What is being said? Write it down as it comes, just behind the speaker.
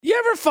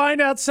You ever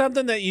find out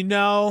something that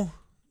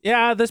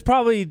yeah, this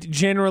probably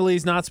generally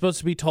is not supposed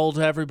to be told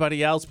to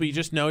everybody else, but you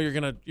just know you're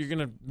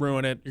gonna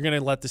ruin it. You're gonna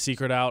let the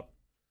secret out.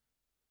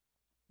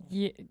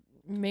 Yeah,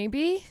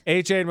 maybe.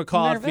 AJ and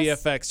McCall at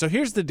Nervous? VFX. So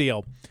here's the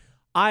deal.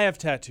 I have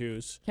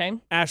tattoos. Okay.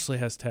 Ashley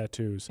has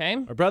tattoos. Okay.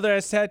 My brother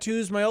has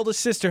tattoos. My oldest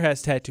sister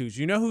has tattoos.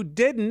 You know who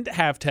didn't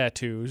have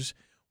tattoos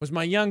was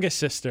my youngest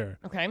sister.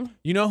 Okay.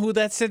 You know who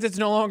that sentence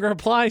no longer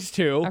applies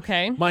to?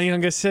 Okay. My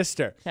youngest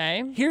sister.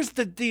 Okay. Here's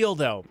the deal,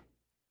 though.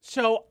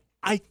 So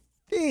I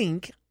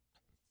think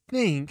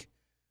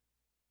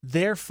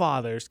their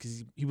fathers,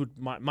 because he would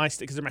because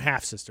they're my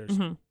half sisters.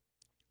 Mm-hmm.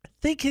 I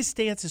think his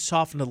stance has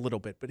softened a little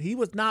bit, but he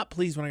was not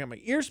pleased when I got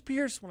my ears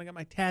pierced, when I got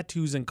my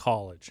tattoos in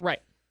college.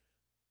 Right.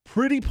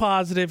 Pretty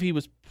positive. He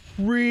was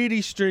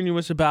pretty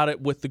strenuous about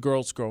it with the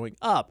girls growing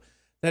up.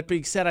 That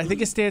being said, I think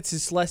his stance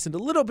has lessened a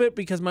little bit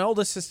because my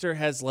oldest sister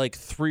has like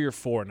 3 or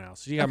 4 now.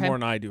 So she got more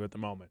than I do at the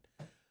moment.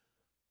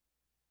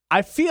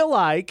 I feel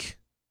like,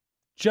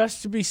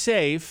 just to be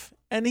safe,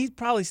 and he's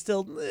probably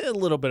still a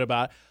little bit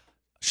about it,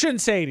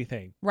 shouldn't say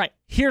anything. Right.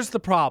 Here's the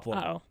problem.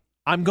 Uh-oh.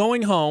 I'm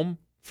going home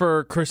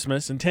for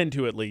Christmas, intend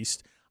to at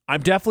least.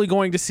 I'm definitely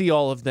going to see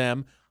all of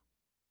them.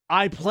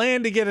 I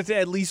plan to get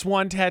at least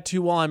one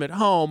tattoo while I'm at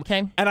home.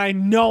 Okay. And I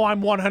know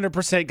I'm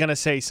 100% going to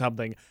say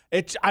something.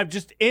 I'm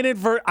just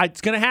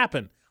it's going to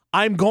happen.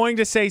 I'm going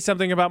to say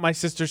something about my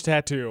sister's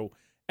tattoo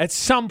at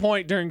some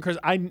point during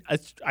Christmas.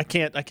 I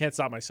can't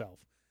stop myself.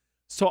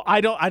 So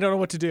I don't know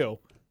what to do.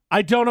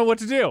 I don't know what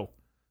to do.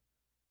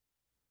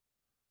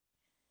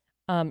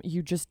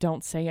 You just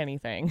don't say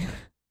anything.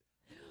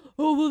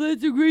 Oh, well,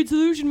 that's a great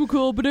solution,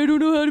 McCall, but I don't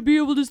know how to be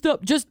able to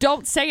stop. Just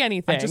don't say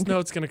anything. I just know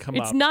it's going to come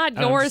up. It's not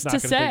yours to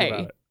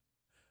say.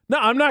 No,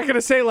 I'm not going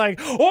to say like,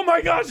 oh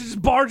my gosh,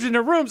 just barge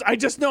into rooms. I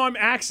just know I'm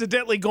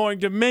accidentally going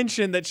to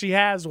mention that she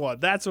has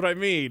one. That's what I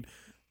mean.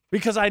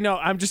 Because I know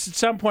I'm just at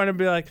some point I'll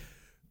be like,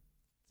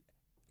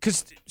 how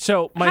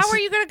are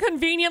you going to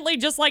conveniently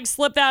just like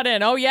slip that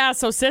in? Oh yeah,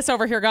 so sis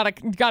over here got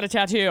a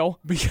tattoo.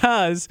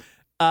 Because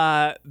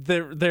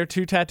their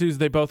 2 tattoos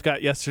they both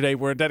got yesterday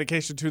were a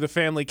dedication to the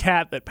family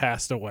cat that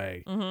passed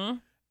away.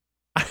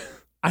 Mm-hmm.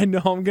 I know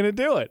I'm going to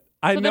do it.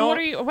 I know. Then what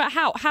are you?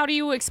 How do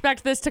you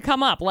expect this to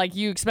come up? Like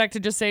you expect to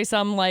just say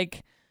some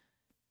like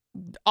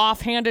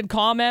offhanded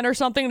comment or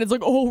something, and it's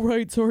like, oh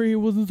right, sorry, I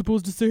wasn't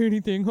supposed to say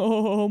anything.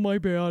 Oh my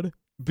bad.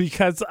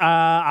 Because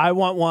I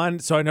want one,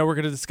 so I know we're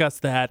going to discuss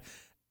that.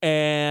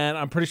 And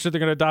I'm pretty sure they're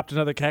going to adopt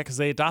another cat because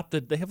they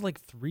have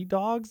like 3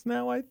 dogs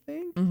now, I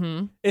think.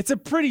 Mm-hmm. It's a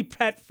pretty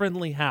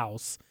pet-friendly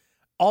house.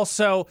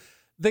 Also,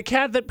 the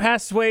cat that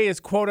passed away is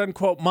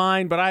quote-unquote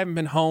mine, but I haven't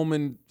been home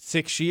in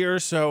 6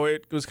 years, so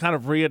it was kind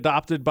of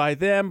readopted by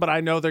them. But I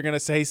know they're going to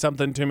say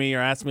something to me or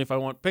ask me if I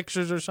want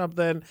pictures or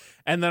something.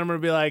 And then I'm going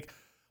to be like,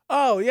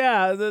 oh,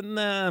 yeah, then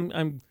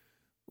I'm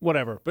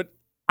whatever. But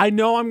I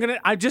know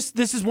this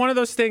is one of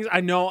those things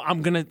I know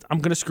I'm going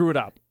to screw it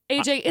up.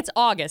 AJ, it's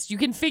August. You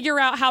can figure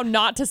out how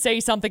not to say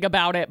something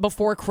about it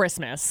before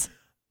Christmas.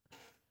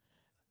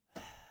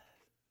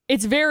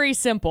 It's very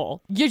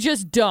simple. You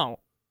just don't.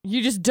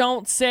 You just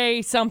don't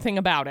say something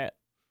about it.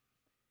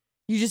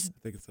 You just... I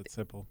think it's that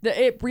simple.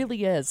 It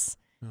really is.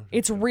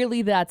 It's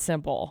really that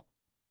simple.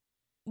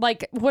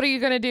 Like, what are you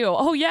going to do?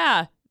 Oh,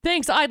 yeah.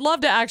 Thanks. I'd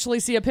love to actually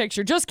see a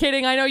picture. Just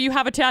kidding. I know you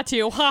have a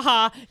tattoo.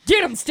 Haha.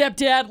 Get him,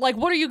 stepdad. Like,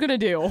 what are you going to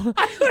do?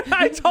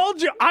 I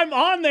told you, I'm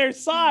on their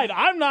side.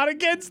 I'm not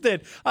against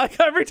it. Like,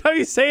 every time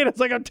you say it, it's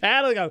like I'm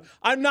tattling.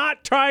 I'm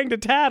not trying to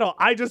tattle.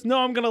 I just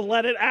know I'm going to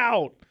let it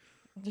out.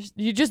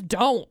 You just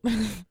don't.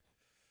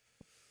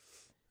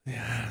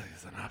 Yeah, I don't think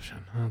it's an option.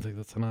 I don't think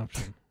that's an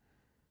option.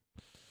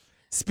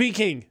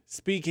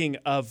 Speaking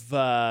of,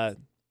 I'm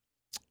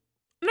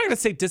not going to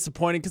say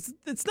disappointing because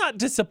it's not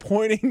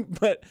disappointing,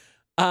 but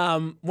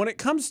when it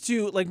comes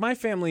to like my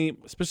family,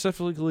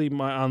 specifically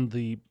on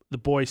the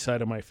boy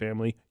side of my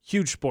family,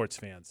 huge sports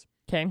fans.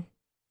 Okay.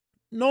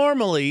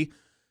 Normally,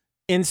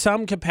 in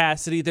some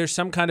capacity, there's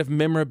some kind of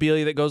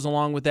memorabilia that goes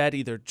along with that,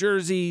 either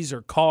jerseys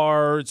or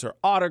cards or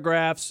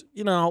autographs,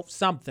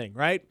 something,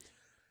 right?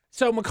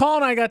 So McCall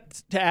and I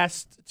got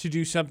asked to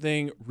do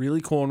something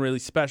really cool and really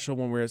special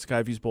when we were at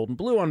Skyview's Bold and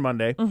Blue on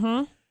Monday.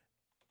 Mm-hmm.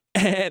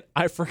 And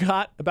I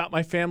forgot about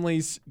my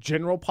family's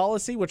general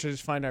policy, which I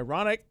just find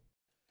ironic.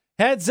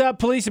 Heads up,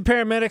 police and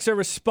paramedics are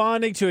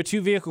responding to a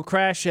 2-vehicle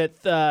crash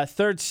at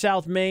 3rd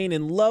South Main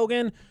in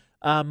Logan.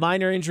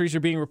 Minor injuries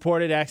are being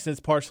reported. Accidents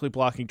partially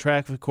blocking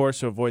traffic, of course,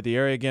 so avoid the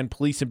area. Again,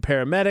 police and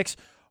paramedics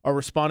are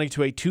responding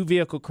to a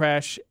 2-vehicle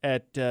crash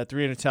at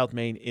 300 South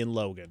Main in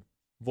Logan.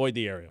 Avoid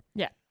the area.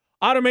 Yeah.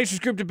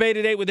 Automations Group Debate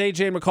at 8 with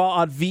AJ and McCall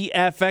on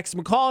VFX.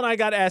 McCall and I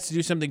got asked to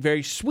do something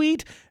very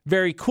sweet,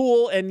 very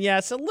cool, and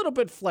yes, a little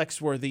bit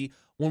flex-worthy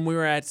when we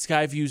were at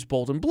Skyview's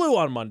Bold and Blue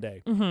on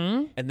Monday.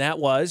 Mm-hmm. And that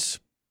was...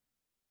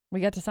 we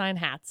got to sign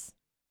hats.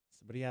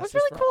 Somebody asked it was us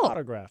really for cool. an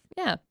autograph.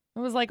 Yeah. It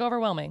was like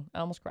overwhelming. I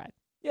almost cried.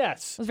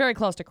 Yes. I was very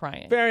close to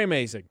crying. Very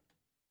amazing.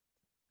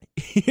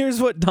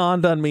 Here's what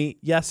dawned on me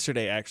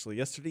yesterday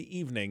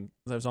evening,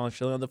 as I was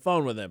actually on the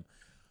phone with him.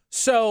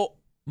 So,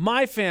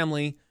 my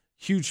family,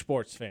 huge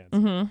sports fans.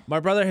 Mm-hmm.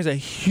 My brother has a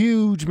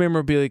huge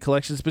memorabilia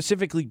collection,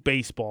 specifically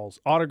baseballs.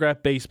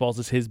 Autographed baseballs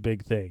is his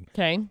big thing.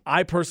 Okay.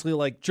 I personally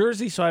like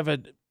jerseys, so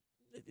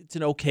it's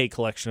an okay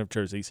collection of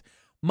jerseys.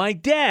 My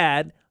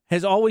dad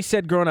has always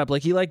said growing up,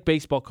 like he liked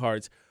baseball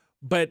cards,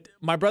 but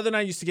my brother and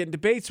I used to get in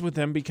debates with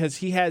him because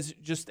he has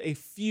just a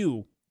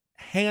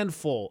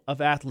handful of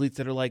athletes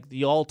that are like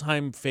the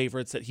all-time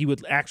favorites that he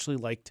would actually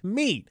like to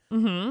meet.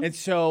 Mm-hmm. And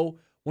so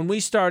when we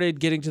started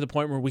getting to the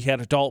point where we had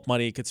adult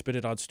money, he could spend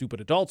it on stupid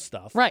adult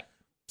stuff. Right.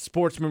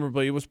 Sports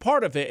memorabilia was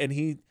part of it,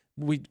 and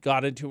we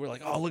got into it. We're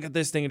like, oh, look at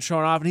this thing and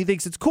showing off, and he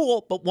thinks it's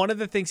cool. But one of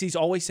the things he's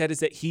always said is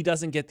that he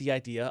doesn't get the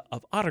idea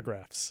of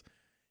autographs.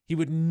 He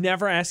would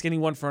never ask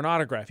anyone for an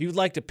autograph. He would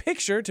like a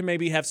picture to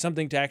maybe have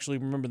something to actually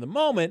remember the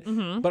moment,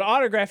 but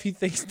autograph he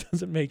thinks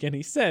doesn't make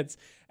any sense.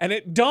 And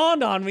it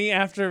dawned on me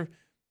after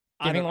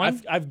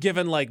I've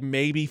given like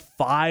maybe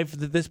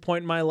 5 at this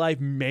point in my life,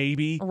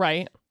 maybe.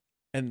 Right.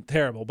 And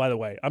terrible, by the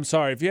way. I'm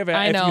sorry. If you have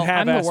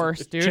I'm the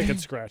worst, dude. Chicken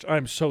scratch,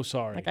 I'm so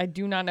sorry. Like, I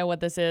do not know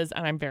what this is,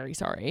 and I'm very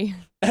sorry.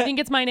 I think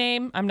it's my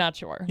name. I'm not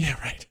sure. Yeah,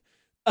 right.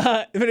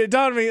 But it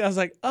dawned on me, I was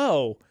like,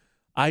 oh,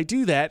 I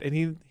do that,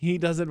 and he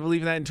doesn't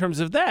believe in that in terms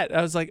of that.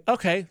 I was like,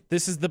 okay,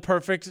 this is the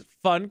perfect,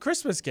 fun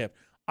Christmas gift.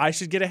 I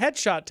should get a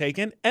headshot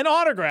taken and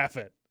autograph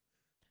it.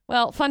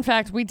 Well, fun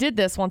fact, we did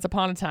this once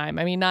upon a time.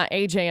 I mean, not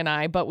AJ and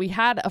I, but we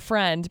had a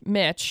friend,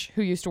 Mitch,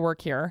 who used to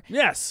work here.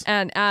 Yes.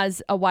 And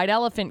as a white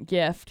elephant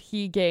gift,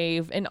 he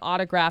gave an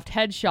autographed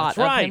headshot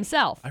of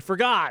himself. I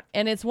forgot.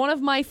 And it's one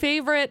of my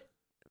favorite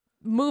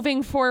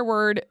moving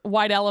forward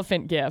white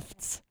elephant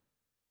gifts.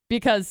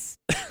 Because,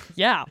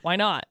 yeah, why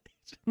not?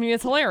 I mean,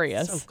 it's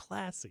hilarious. So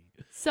classy.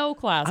 So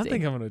classy. I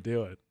think I'm going to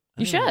do it.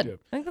 You should. I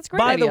think that's a great.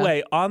 By idea. the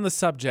way, on the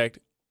subject,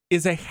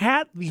 is a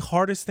hat the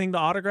hardest thing to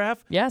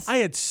autograph? Yes. I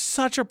had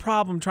such a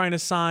problem trying to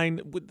sign.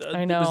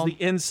 I know. It was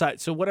the inside.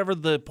 So whatever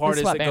the part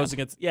is that goes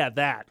against. Yeah,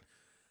 that.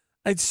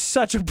 I had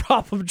such a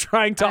problem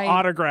trying to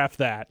autograph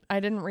that. I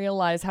didn't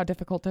realize how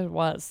difficult it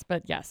was.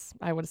 But yes,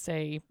 I would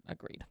say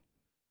agreed.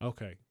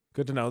 Okay.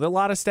 Good to know. There's a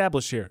lot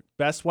established here.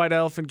 Best white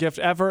elephant gift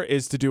ever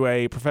is to do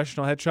a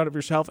professional headshot of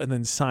yourself and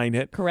then sign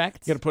it.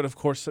 Correct. You got to put, of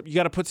course,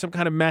 some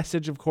kind of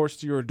message, of course,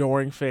 to your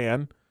adoring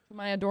fan. To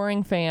my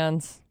adoring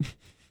fans.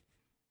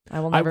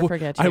 I will never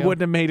forget you. I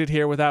wouldn't have made it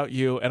here without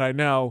you, and I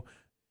know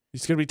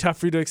it's going to be tough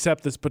for you to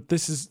accept this, but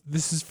this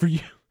is for you.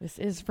 This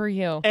is for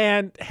you.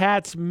 And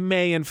hats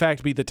may, in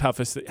fact, be the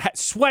toughest.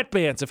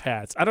 Sweatbands of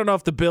hats. I don't know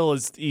if the bill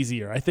is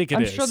easier. I think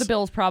it is. I'm sure the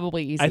bill is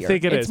probably easier. I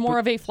think it is. It's more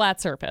of a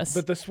flat surface.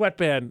 But the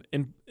sweatband,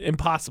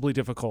 impossibly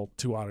difficult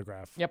to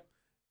autograph. Yep.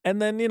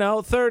 And then,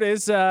 third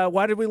is,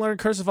 why did we learn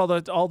cursive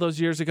all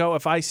those years ago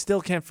if I still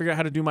can't figure out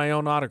how to do my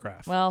own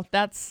autograph? Well,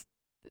 that's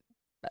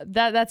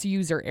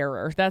user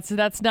error.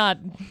 That's not.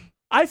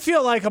 I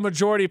feel like a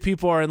majority of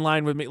people are in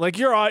line with me. Like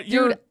your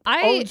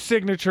own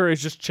signature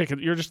is just chicken.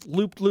 You're just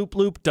loop,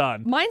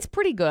 done. Mine's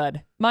pretty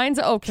good. Mine's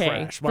okay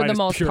trash. for the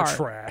most pure part.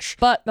 Trash.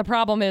 But the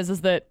problem is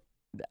that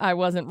I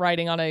wasn't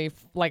writing on a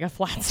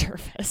flat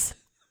surface.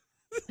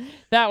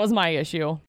 That was my issue.